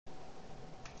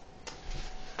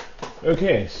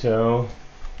Okay, so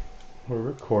we're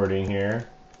recording here.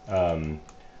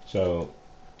 So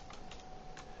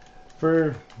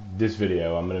for this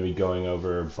video, I'm going to be going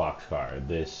over Boxcar,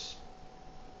 this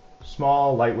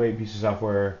small, lightweight piece of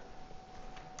software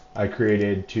I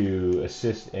created to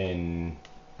assist in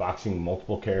boxing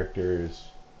multiple characters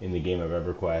in the game of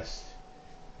EverQuest.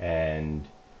 And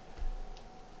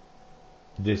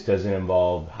this doesn't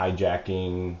involve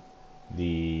hijacking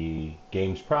the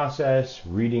game's process,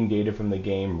 reading data from the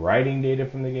game, writing data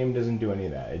from the game. Doesn't do any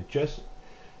of that. It just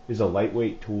is a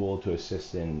lightweight tool to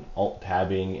assist in alt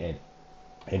tabbing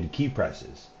and key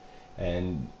presses.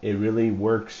 And it really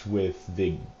works with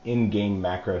the in-game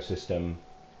macro system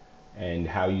and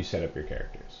how you set up your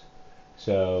characters.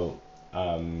 So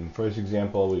for this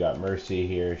example, we got Mercy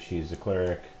here. She's the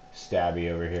cleric. Stabby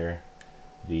over here,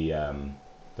 the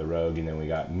rogue, and then we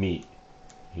got Meat.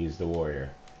 He's the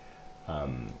warrior.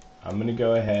 I'm going to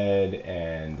go ahead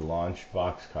and launch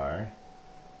Boxcar.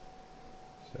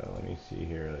 So let me see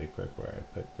here really quick where I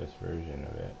put this version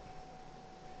of it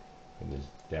in this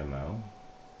demo.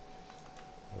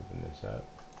 Open this up.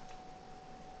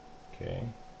 Okay.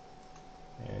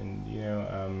 And here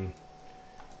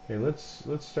let's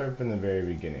start from the very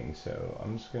beginning. So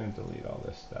I'm just going to delete all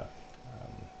this stuff.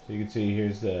 So you can see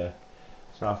here's the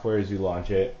software as you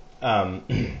launch it.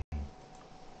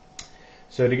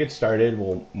 So to get started,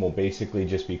 we'll basically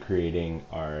just be creating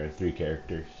our 3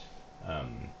 characters.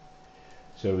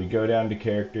 So we go down to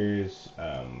characters.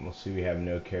 We'll see we have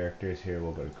no characters here.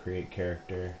 We'll go to create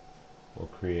character. We'll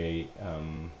create,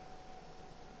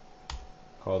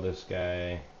 call this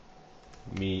guy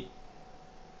Meat.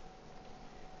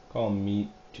 Call him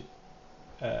Meat.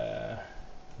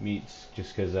 Meats,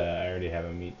 just because I already have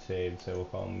a Meat saved, so we'll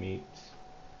call him Meats.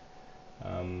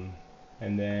 And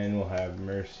then we'll have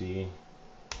Mercy.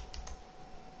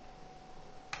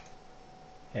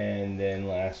 And then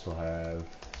last we'll have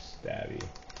Stabby.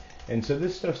 And so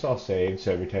this stuff's all saved,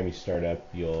 so every time you start up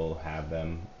you'll have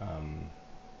them.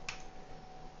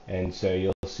 And so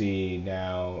you'll see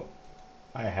now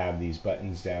I have these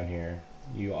buttons down here.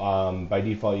 You by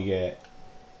default you get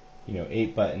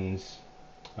 8 buttons.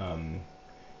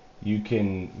 You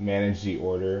can manage the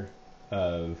order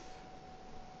of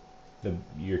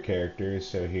your characters.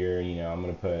 So here I'm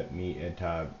going to put Meat at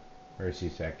top, Mercy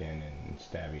second, and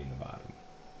Stabby in the bottom.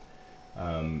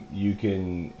 You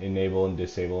can enable and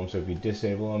disable them. So if you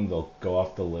disable them, they'll go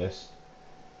off the list.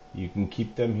 You can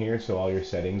keep them here, so all your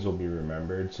settings will be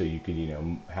remembered. So you could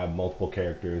have multiple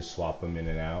characters, swap them in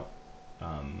and out.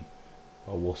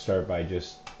 But we'll start by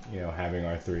just having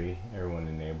our 3, everyone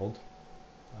enabled.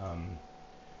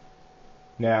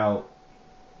 Now,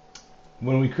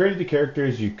 when we created the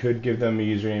characters, you could give them a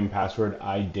username and password.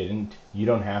 I didn't. You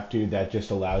don't have to. That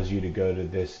just allows you to go to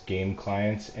this game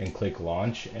clients and click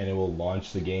launch, and it will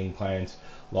launch the game clients,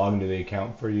 log into the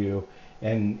account for you,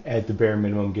 and at the bare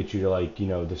minimum get you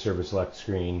to the server select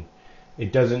screen.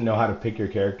 It doesn't know how to pick your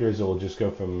characters. It will just go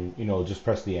from just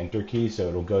press the enter key, so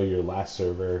it'll go to your last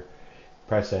server,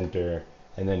 press enter,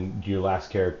 and then your last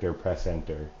character, press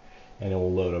enter, and it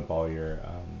will load up all your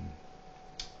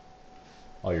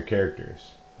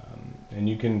characters. And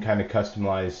you can kind of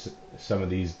customize some of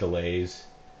these delays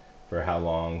for how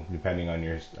long, depending on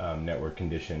your network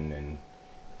condition and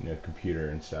computer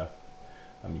and stuff.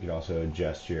 You can also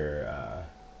adjust your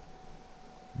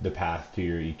the path to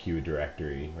your EQ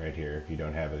directory right here if you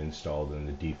don't have it installed in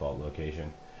the default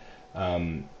location.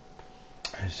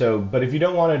 But if you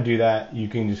don't want to do that, you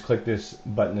can just click this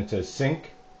button that says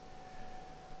sync.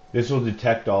 This will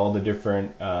detect all the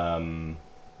different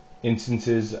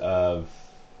instances of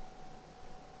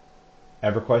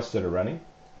EverQuest that are running.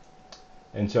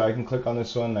 And so I can click on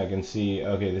this one, I can see,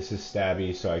 okay, this is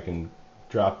Stabby, so I can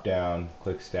drop down,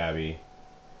 click Stabby,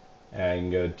 and I can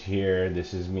go to here,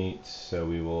 this is Meats, so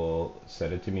we will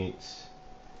set it to Meats,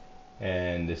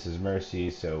 and this is Mercy,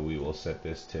 so we will set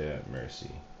this to Mercy.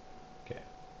 Okay.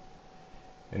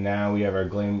 And now we have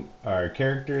our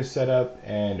characters set up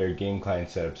and our game client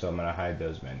set up, so I'm going to hide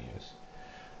those menus.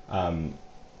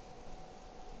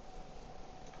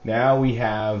 Now we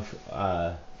have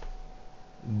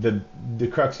the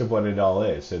crux of what it all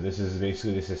is. So this is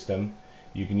basically the system.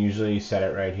 You can usually set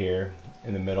it right here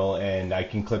in the middle, and I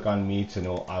can click on Meats and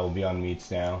I will be on Meats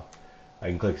now. I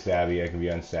can click Stabby, I can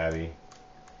be on Stabby.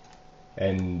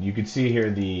 And you can see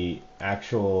here the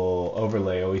actual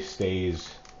overlay always stays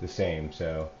the same.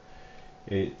 So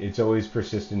it's always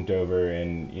persistent over,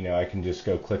 and I can just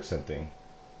go click something.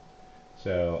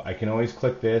 So I can always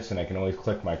click this, and I can always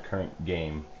click my current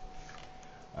game.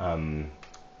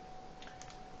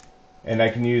 And I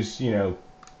can use,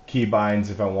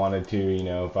 keybinds if I wanted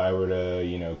to, if I were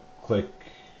to, click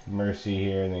Mercy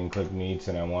here and then click meets,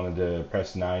 and I wanted to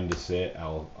press 9 to sit,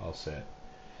 I'll sit.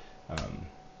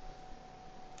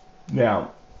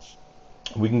 Now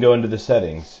we can go into the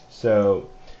settings. So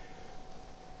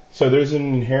there's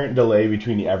an inherent delay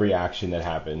between every action that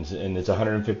happens, and it's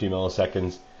 150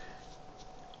 milliseconds.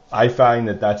 I find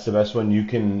that that's the best one. You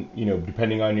can,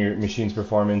 depending on your machine's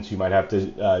performance, you might have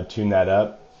to tune that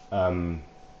up.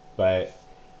 But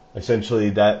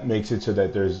essentially that makes it so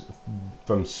that there's,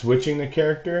 from switching the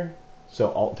character,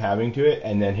 so alt-tabbing to it,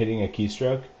 and then hitting a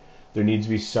keystroke, there needs to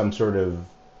be some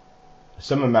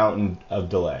amount of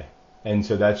delay. And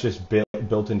so that's just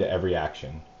built into every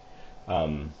action.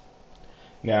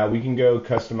 Now we can go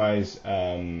customize,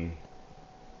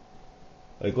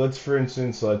 for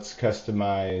instance, let's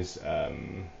customize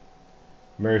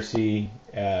Mercy's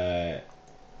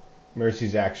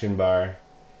action bar,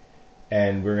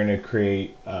 and we're going to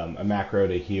create a macro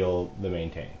to heal the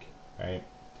main tank, right?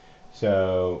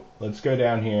 So let's go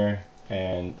down here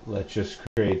and let's just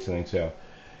create something. So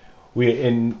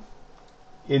in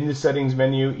the settings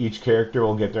menu, each character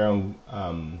will get their own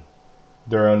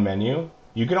menu.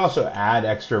 You can also add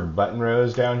extra button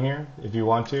rows down here if you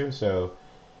want to. So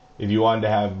if you wanted to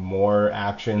have more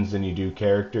actions than you do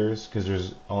characters, because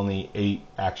there's only 8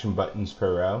 action buttons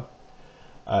per row,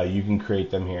 you can create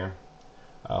them here.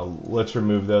 Let's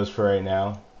remove those for right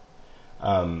now.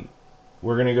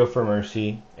 We're going to go for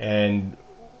Mercy, and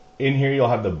in here you'll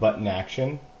have the button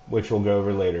action, which we'll go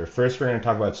over later. First we're going to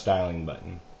talk about styling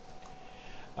button.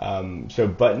 So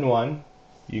button 1,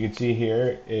 you can see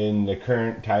here in the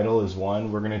current title is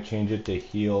 1. We're going to change it to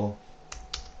heal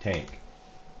tank.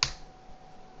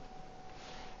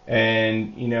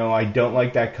 And I don't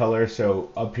like that color,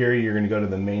 so up here you're going to go to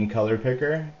the main color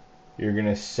picker. You're going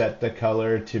to set the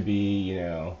color to be,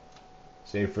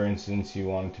 say for instance you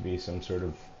want it to be some sort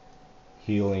of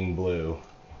healing blue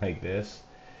like this,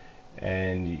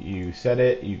 and you set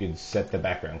it. You can set the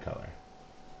background color,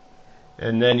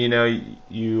 and then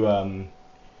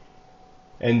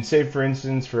and say for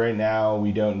instance for right now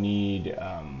we don't need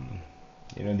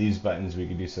these buttons. We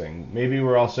could do something. Maybe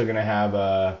we're also going to have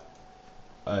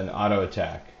an auto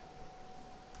attack,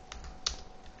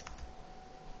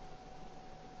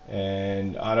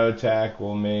 and auto attack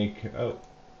will make, you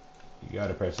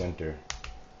gotta press enter.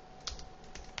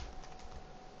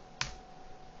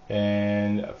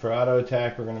 And for auto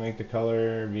attack we're gonna make the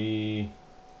color be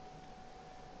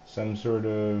some sort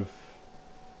of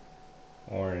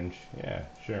orange. Yeah,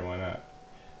 sure, why not?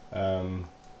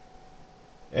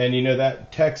 And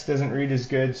that text doesn't read as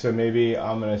good, so maybe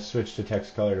I'm gonna switch the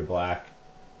text color to black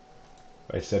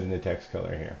by setting the text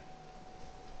color here.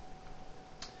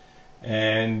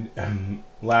 And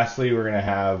lastly we're gonna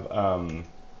have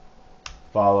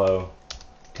follow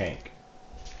tank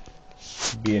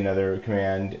be another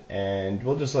command, and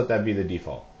we'll just let that be the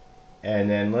default. And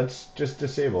then let's just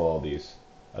disable all these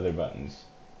other buttons.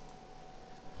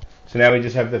 So now we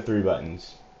just have the 3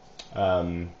 buttons,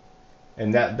 and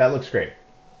that looks great.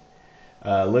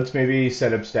 Let's maybe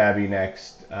set up Stabby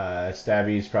next.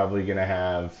 Stabby's probably gonna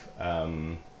have,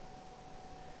 and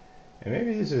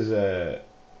maybe this is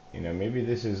maybe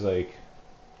this is like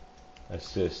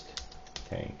assist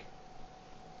tank,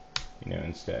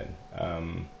 instead.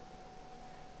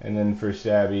 And then for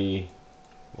Stabby,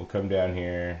 we'll come down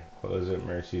here, close up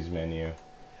Mercy's menu,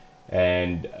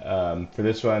 and for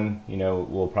this one,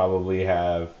 we'll probably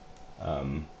have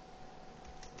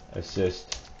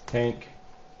assist tank,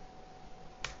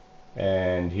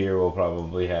 and here we'll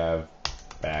probably have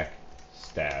back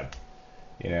stab,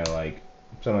 like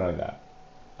something like that.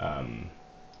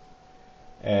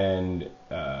 And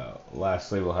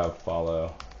lastly we'll have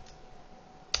follow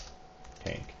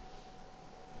tank.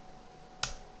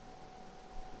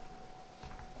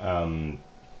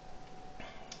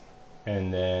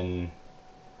 And then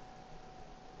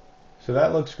so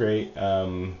that looks great.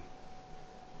 And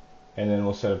then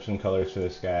we'll set up some colors for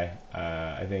this guy.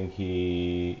 I think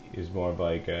he is more of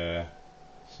like a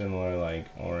similar like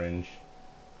orange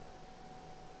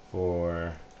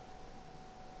for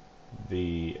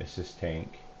the assist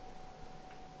tank,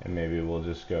 and maybe we'll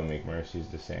just go make Mercy's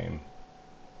the same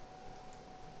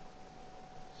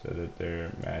so that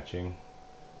they're matching.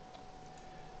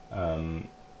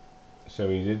 So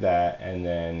we did that, and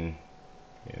then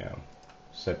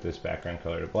set this background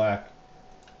color to black,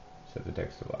 set the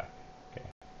text to black. Okay,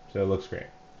 so it looks great.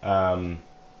 And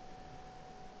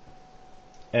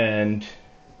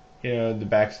the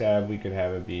backstab, we could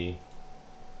have it be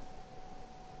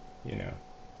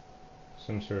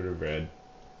some sort of red.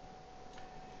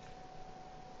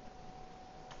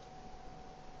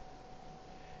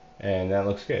 And that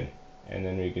looks good. and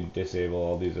then we can disable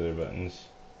all these other buttons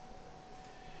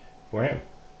for him.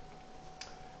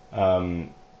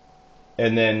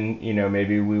 And then,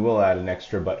 maybe we will add an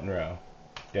extra button row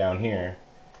down here,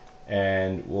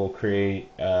 and we'll create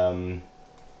one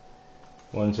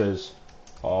that says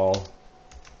all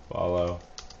follow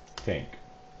tank.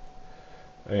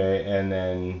 Okay, and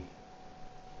then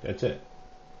that's it.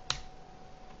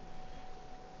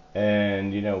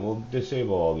 And we'll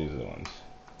disable all these other ones.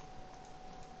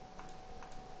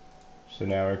 So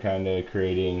now we're kind of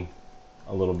creating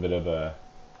a little bit of a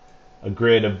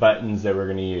grid of buttons that we're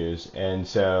going to use. And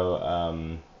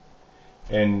so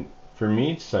and for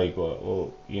meats, like,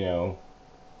 well,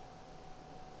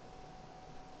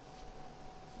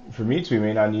 for meats we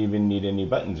may not even need any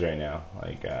buttons right now.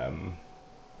 Like,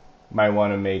 might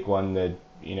want to make one that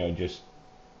just,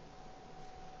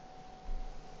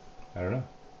 I don't know.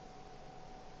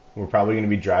 We're probably going to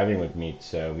be driving with meats,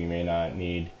 so we may not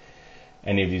need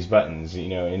any of these buttons.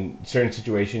 In certain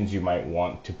situations you might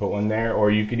want to put one there,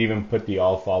 or you could even put the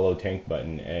all follow tank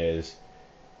button as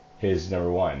his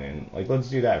number one. And like, let's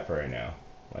do that for right now.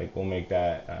 Like, we'll make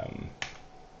that,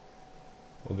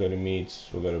 we'll go to meats,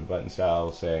 we'll go to button style,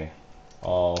 we'll say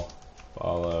all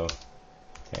follow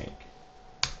tank.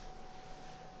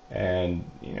 And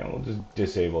we'll just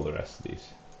disable the rest of these.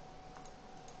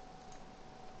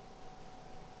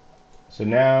 So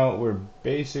now we're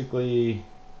basically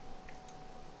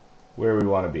where we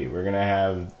want to be. We're going to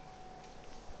have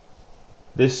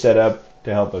this set up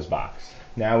to help us box.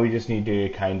 Now we just need to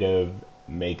kind of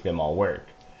make them all work.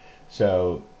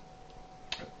 So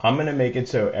I'm going to make it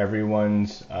so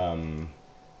everyone's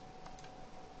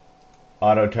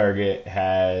auto target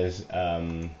has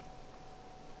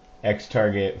X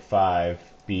target 5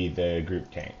 be the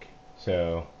group tank.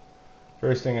 So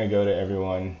first thing, I go to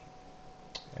everyone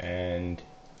and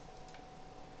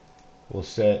we'll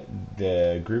set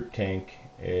the group tank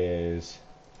is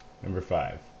number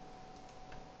 5.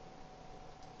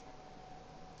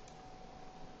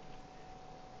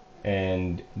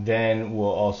 And then we'll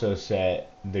also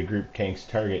set the group tank's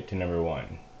target to number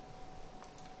 1.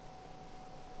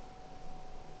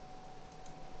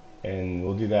 And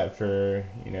we'll do that for,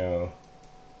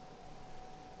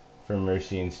 for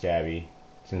Mercy and Stabby,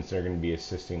 since they're going to be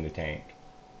assisting the tank.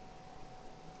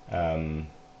 And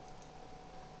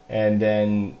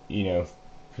then, so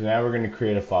now we're going to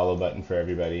create a follow button for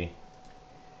everybody.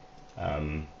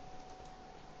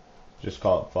 Just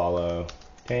call it follow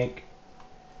tank.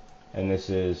 And this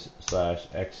is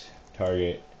 /x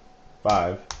target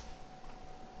 5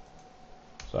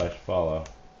 /follow.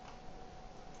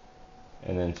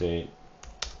 And then say,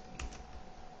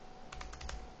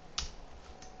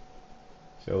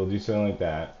 so we'll do something like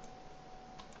that.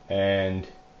 And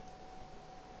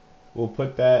we'll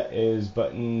put that as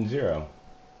button 0.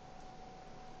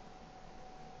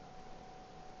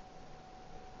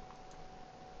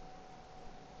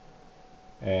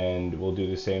 And we'll do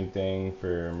the same thing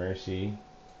for Mercy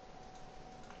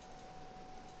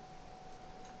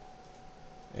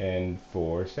and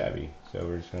for Stabby. So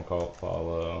we're just going to call it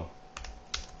follow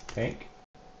tank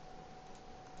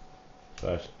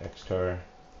 /xtar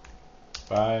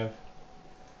 5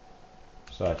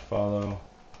 /follow.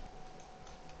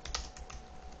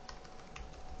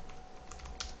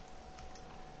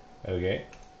 Okay.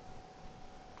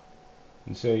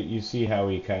 And so you see how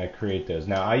we kind of create those.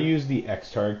 Now I use the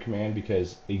xtar command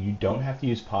because you don't have to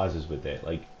use pauses with it.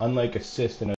 Like, unlike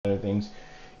assist and other things,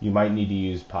 you might need to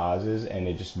use pauses, and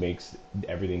it just makes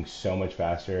everything so much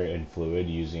faster and fluid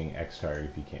using xtar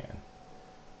if you can.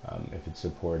 If it's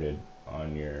supported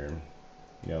on your,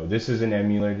 this is an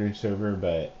emulator server,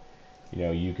 but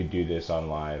you could do this on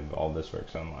live. All this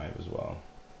works on live as well.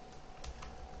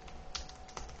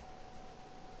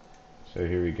 So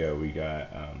here we go. We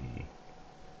got,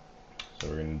 so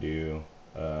we're going to do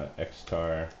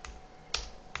xtar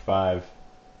 5,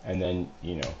 and then,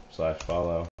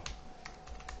 /follow,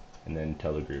 and then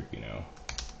tell the group,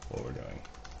 what we're doing.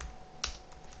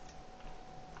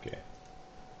 Okay.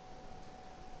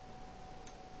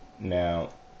 Now,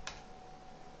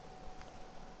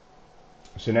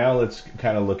 so now let's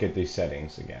kind of look at these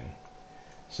settings again.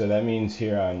 So that means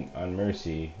here on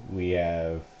Mercy, we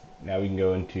have, now we can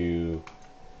go into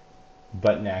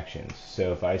button actions.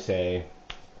 So if I say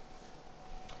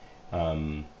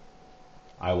I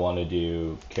want to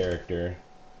do character,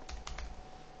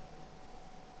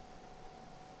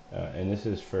 and this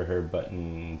is for her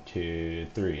button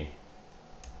 3,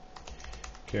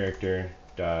 character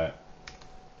dot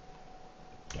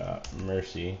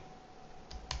Mercy,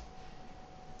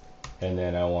 and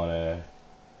then I want to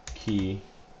key,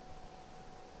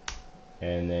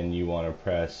 and then you want to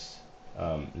press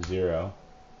 0,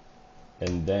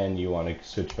 and then you want to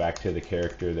switch back to the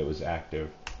character that was active,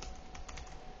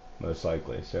 most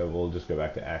likely. So we'll just go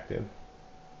back to active,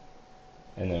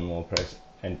 and then we'll press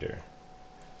enter.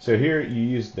 So here you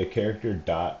use the character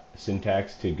dot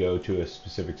syntax to go to a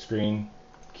specific screen,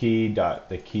 key dot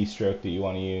the keystroke that you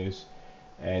want to use,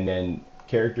 and then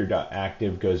character dot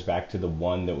active goes back to the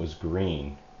one that was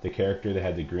green, the character that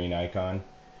had the green icon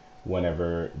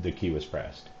whenever the key was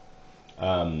pressed.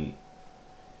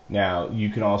 Now you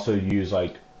can also use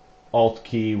like alt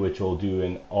key, which will do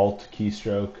an alt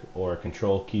keystroke or a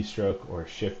control keystroke or a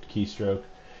shift keystroke.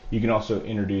 You can also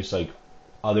introduce like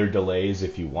other delays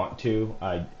if you want to.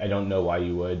 I don't know why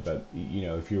you would, but you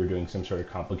know, if you were doing some sort of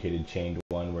complicated chained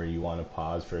one where you want to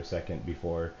pause for a second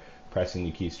before pressing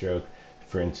the keystroke,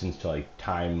 for instance, to like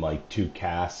time like 2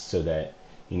 casts so that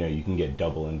you know you can get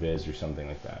double invis or something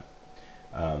like that.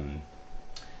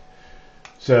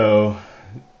 So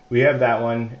we have that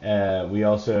one. We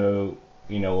also,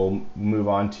 you know, we'll move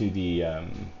on to the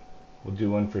we'll do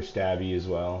one for Stabby as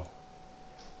well.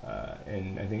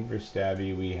 And I think for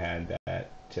Stabby we had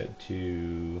that set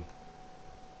to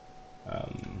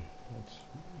let's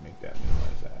make that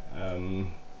minimize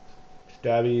that.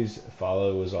 Stabby's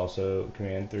follow was also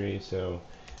command 3, so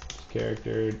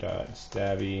character dot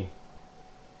stabby,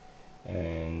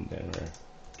 and then we're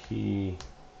key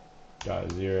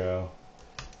dot 0,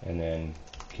 and then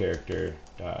character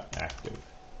dot active.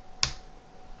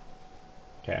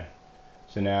 Okay,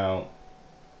 so now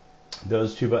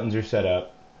those two buttons are set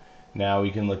up. Now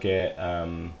we can look at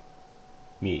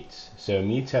Meets. So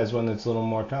Meets has one that's a little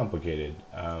more complicated.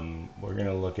 We're going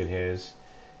to look at his,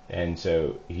 and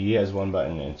so he has one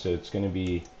button, and so it's going to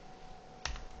be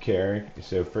character.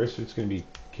 So first it's going to be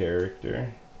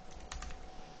character.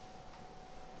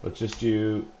 Let's just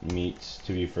do Meets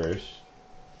to be first,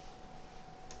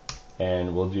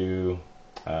 and we'll do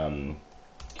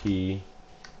key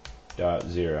dot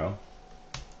 0,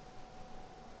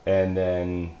 and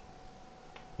then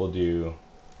we'll do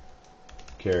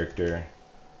character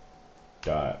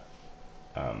dot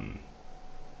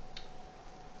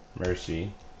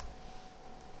mercy,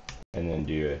 and then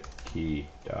do a key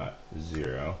dot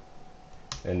 0,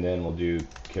 and then we'll do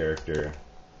character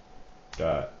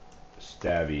dot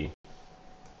stabby,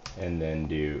 and then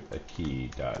do a key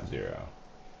dot 0,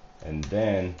 and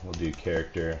then we'll do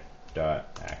character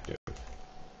dot active.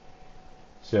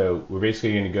 So we're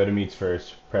basically going to go to Meets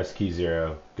first, press key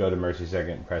 0, go to Mercy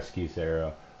second, press key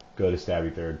 0, go to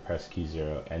Stabby third, press key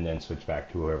 0, and then switch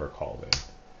back to whoever called it.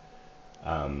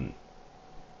 And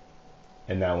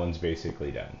that one's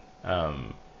basically done.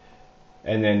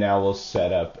 And then now we'll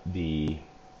set up the,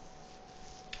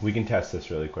 we can test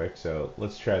this really quick, so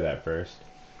let's try that first.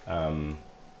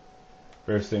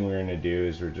 First thing we're going to do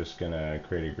is we're just going to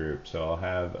create a group. So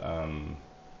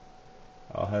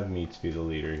I'll have Meets be the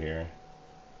leader here.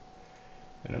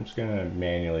 And I'm just going to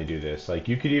manually do this. Like,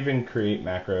 you could even create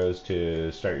macros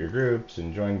to start your groups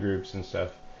and join groups and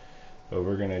stuff, but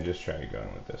we're going to just try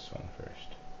going with this one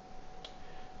first.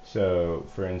 So,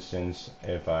 for instance,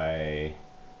 if I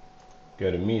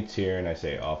go to Meets here and I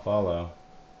say I'll follow.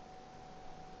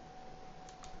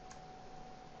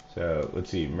 So,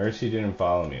 let's see, Mercy didn't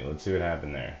follow me. Let's see what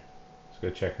happened there. Let's go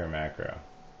check her macro.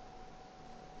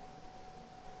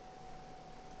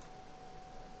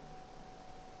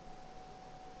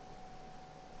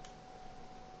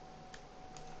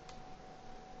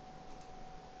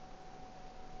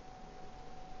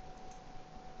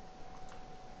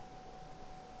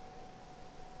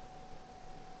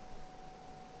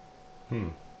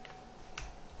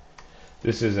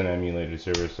 This is an emulated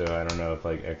server, so I don't know if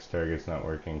like X target's not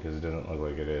working because it doesn't look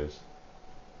like it is.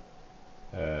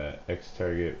 X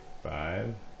target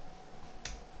 5.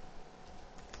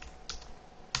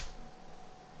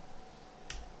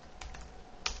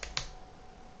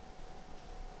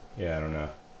 Yeah, I don't know.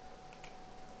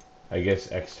 I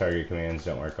guess X target commands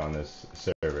don't work on this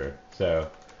server. So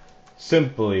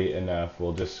simply enough,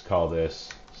 we'll just call this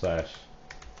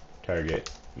 /target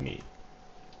meet.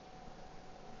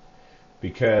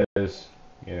 Because,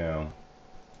 you know,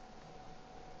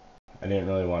 I didn't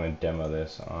really want to demo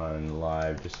this on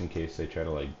live just in case they try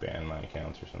to like ban my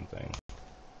accounts or something.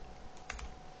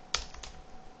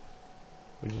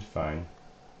 Which is fine.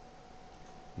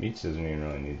 Meets doesn't even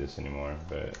really need this anymore,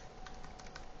 but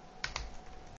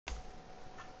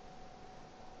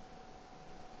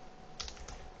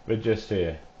just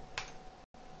to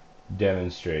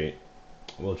demonstrate,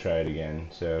 we'll try it again.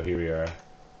 So here we are.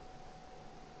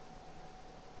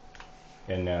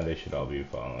 And now they should all be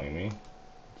following me.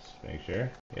 Let's make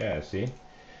sure. Yeah, see?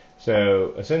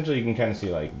 So essentially you can kind of see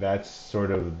like that's sort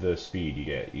of the speed you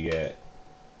get.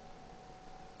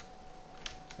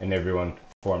 And everyone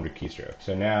formed a keystroke.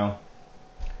 So now,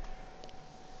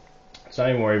 let's not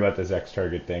even worry about this X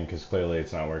target thing because clearly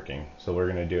it's not working. So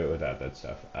we're going to do it without that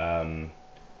stuff.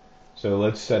 So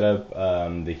let's set up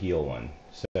the heal one.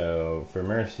 So for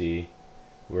Mercy,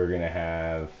 we're going to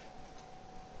have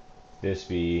this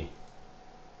be,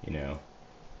 you know,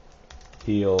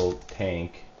 heal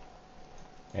tank,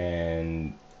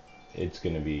 and it's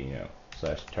going to be, you know,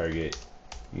 slash target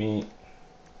meet.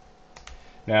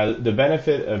 Now the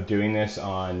benefit of doing this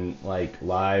on like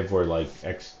live or like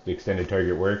the extended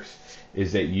target works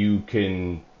is that you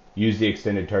can use the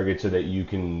extended target so that you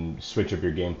can switch up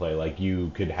your gameplay. Like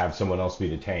you could have someone else be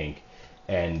the tank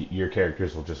and your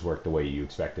characters will just work the way you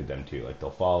expected them to. Like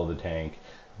they'll follow the tank,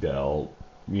 they'll,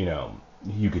 you know,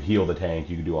 you could heal the tank,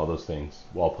 you could do all those things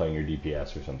while playing your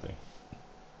DPS or something.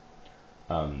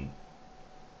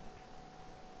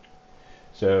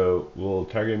 So we'll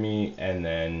target me, and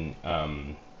then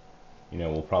you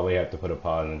know, we'll probably have to put a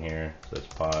pause in here. So let's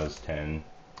pause 10,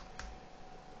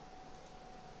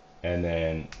 and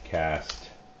then cast.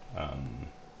 Let's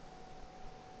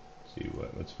see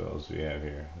what spells we have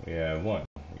here. We have 1.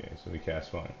 Okay, so we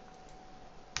cast 1,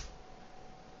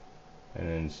 and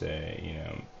then say, you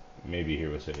know, maybe here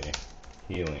we'll say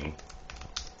healing,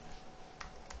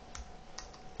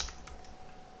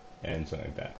 and something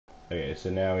like that. Okay, so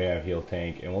now we have heal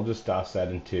tank, and we'll just toss that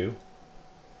in 2.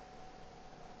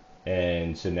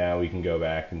 And so now we can go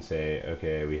back and say,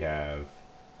 okay, we have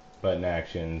button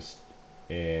actions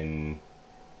in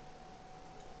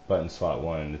button slot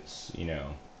 1. It's, you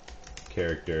know,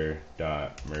 character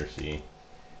dot mercy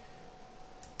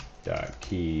dot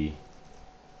key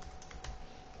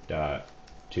dot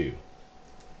 2,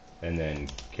 and then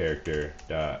character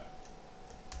dot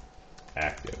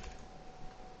active.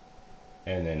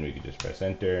 And then we can just press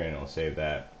enter and it'll save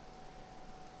that.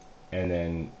 And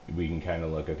then we can kind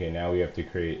of look, okay, now we have to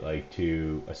create like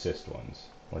 2 assist ones.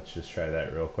 Let's just try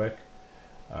that real quick.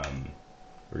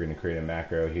 We're going to create a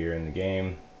macro here in the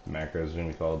game. The macro is going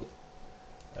to be called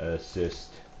assist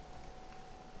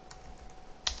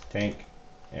tank,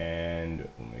 and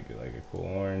we'll make it like a cool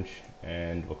orange,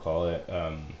 and we'll call it,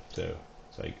 so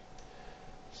it's like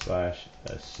slash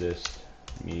assist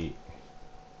meet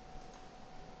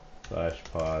slash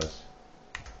pause.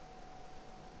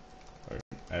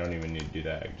 I don't even need to do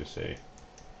that, I can just say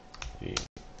G.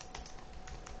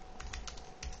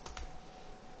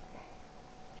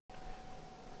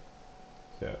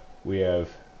 So we have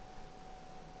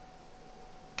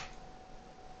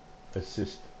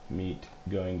assist meet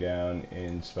going down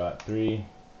in spot 3,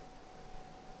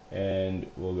 and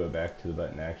we'll go back to the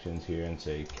button actions here and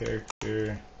say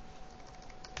character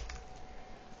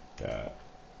dot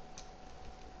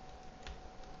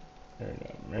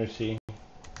mercy,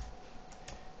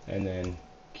 and then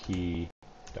key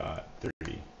dot 3,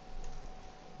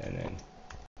 and then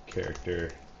character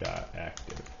dot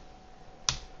active,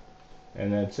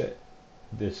 and that's it.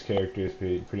 This character is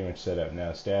pretty much set up.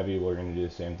 Now Stabby, we're going to do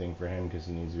the same thing for him because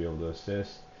he needs to be able to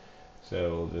assist.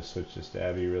 So we'll just switch to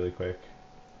Stabby really quick.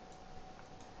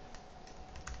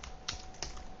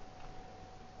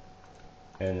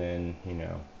 And then, you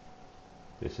know,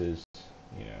 this is,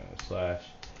 you know, slash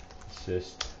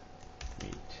assist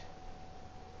meet.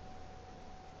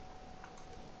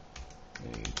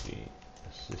 And you can be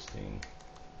assisting.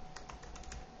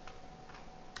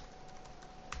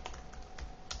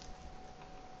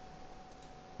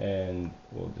 And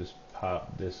we'll just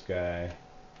pop this guy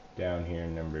down here,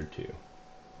 number 2.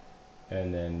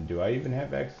 And then, do I even have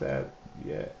XStat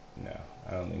yet? No,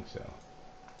 I don't think so.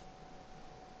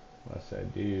 Unless I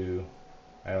do,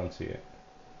 I don't see it.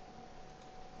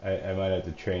 I might have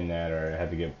to train that, or I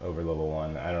have to get over level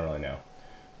 1. I don't really know,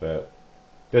 but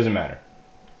doesn't matter.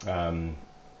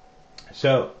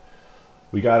 So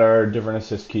we got our different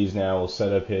assist keys now. We'll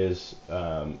set up his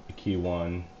key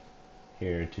 1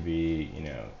 here to be, you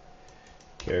know,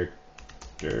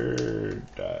 character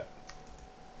dot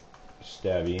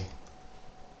stabby,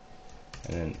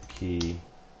 and then key,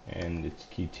 and it's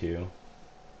key 2,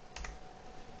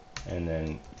 and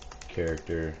then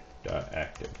character dot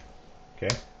active.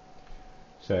 Okay,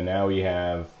 so now we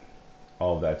have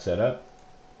all of that set up.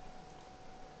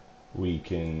 We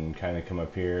can kind of come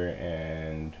up here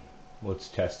and let's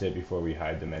test it before we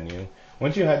hide the menu.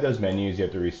 Once you hide those menus, you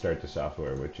have to restart the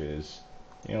software, which is,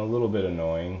 you know, a little bit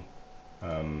annoying.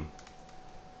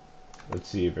 Let's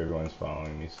see if everyone's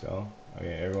following me still.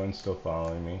 Okay, everyone's still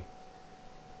following me.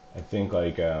 I think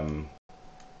like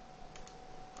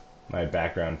my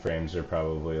background frames are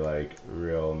probably like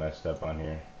real messed up on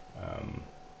here.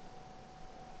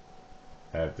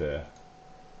 I have to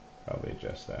probably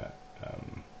adjust that.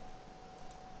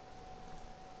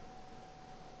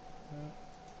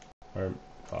 Or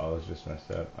follows just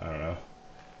messed up. I don't know.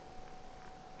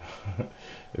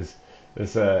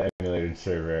 this emulated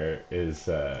server is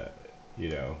you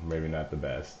know, maybe not the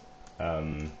best.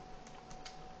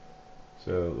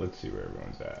 So let's see where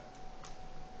everyone's at.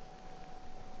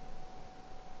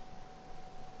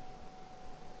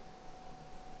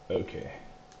 Okay.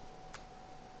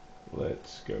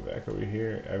 Let's go back over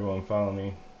here. Everyone follow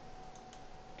me.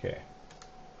 Okay.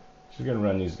 So we're gonna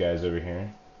run these guys over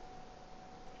here.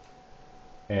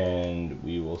 And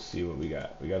we will see what we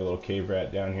got. We got a little cave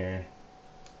rat down here.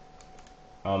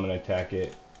 I'm gonna attack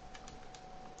it.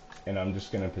 And I'm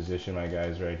just gonna position my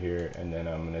guys right here, and then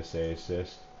I'm gonna say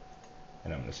assist.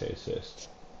 And I'm gonna say assist.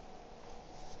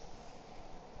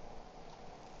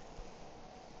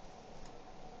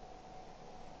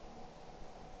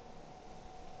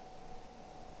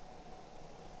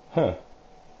 Huh.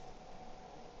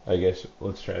 I guess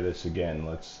let's try this again.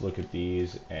 Let's look at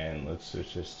these and let's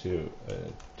switch this to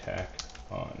attack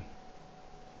on.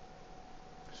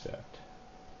 Accept.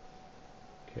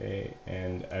 Okay,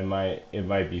 and it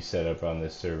might be set up on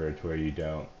this server to where you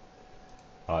don't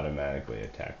automatically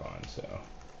attack on, so.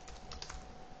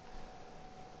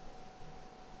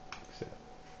 Accept.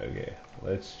 Okay,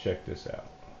 let's check this out.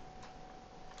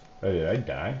 Oh, did I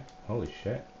die? Holy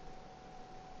shit.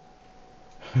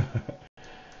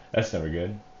 That's never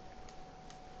good.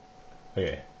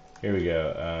 Okay, here we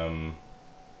go.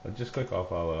 Let's just click all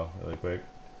follow really quick.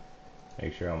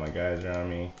 Make sure all my guys are on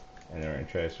me. And then we're going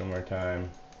to try this one more time.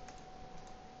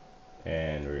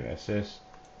 And we're going to assist.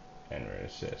 And we're going to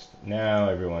assist. Now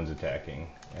everyone's attacking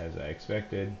as I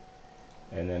expected.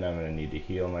 And then I'm going to need to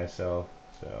heal myself.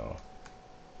 So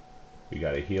we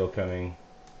got a heal coming.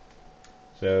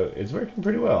 So it's working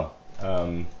pretty well.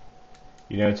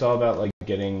 You know, it's all about like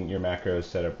getting your macros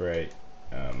set up right.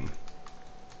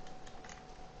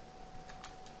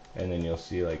 And then you'll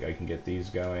see like I can get these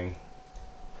going.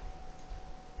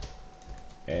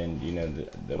 And you know,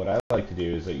 what I like to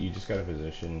do is that you just got to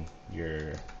position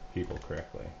your people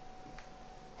correctly.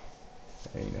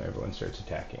 And you know, everyone starts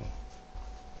attacking.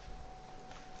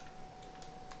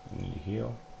 You need to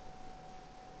heal.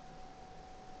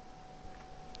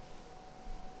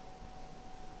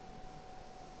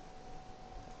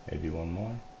 Maybe one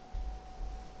more.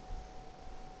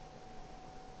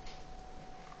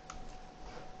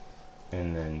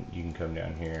 And then you can come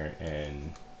down here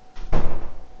and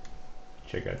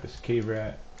check out this cave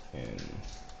rat. And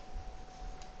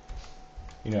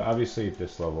you know, obviously at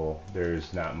this level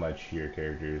there's not much your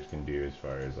characters can do as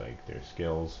far as like their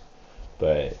skills,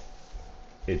 but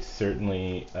it's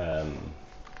certainly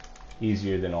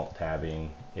easier than alt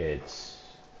tabbing. It's,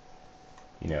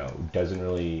 you know, doesn't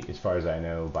really, as far as I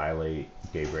know, violate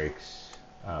daybreaks,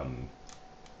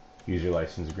 user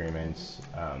license agreements.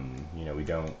 You know, we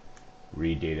don't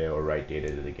read data or write data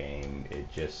to the game. It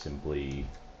just simply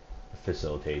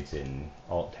facilitates in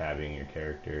alt tabbing your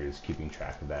characters, keeping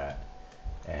track of that,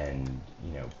 and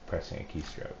you know, pressing a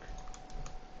keystroke,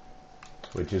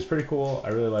 which is pretty cool. I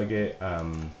really like it.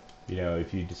 You know,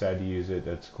 if you decide to use it,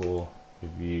 that's cool. If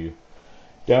you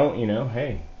don't, you know,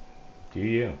 hey, do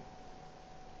you.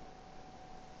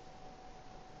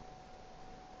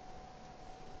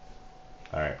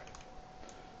 Alright,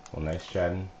 well, nice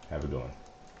chatting. Have a good one.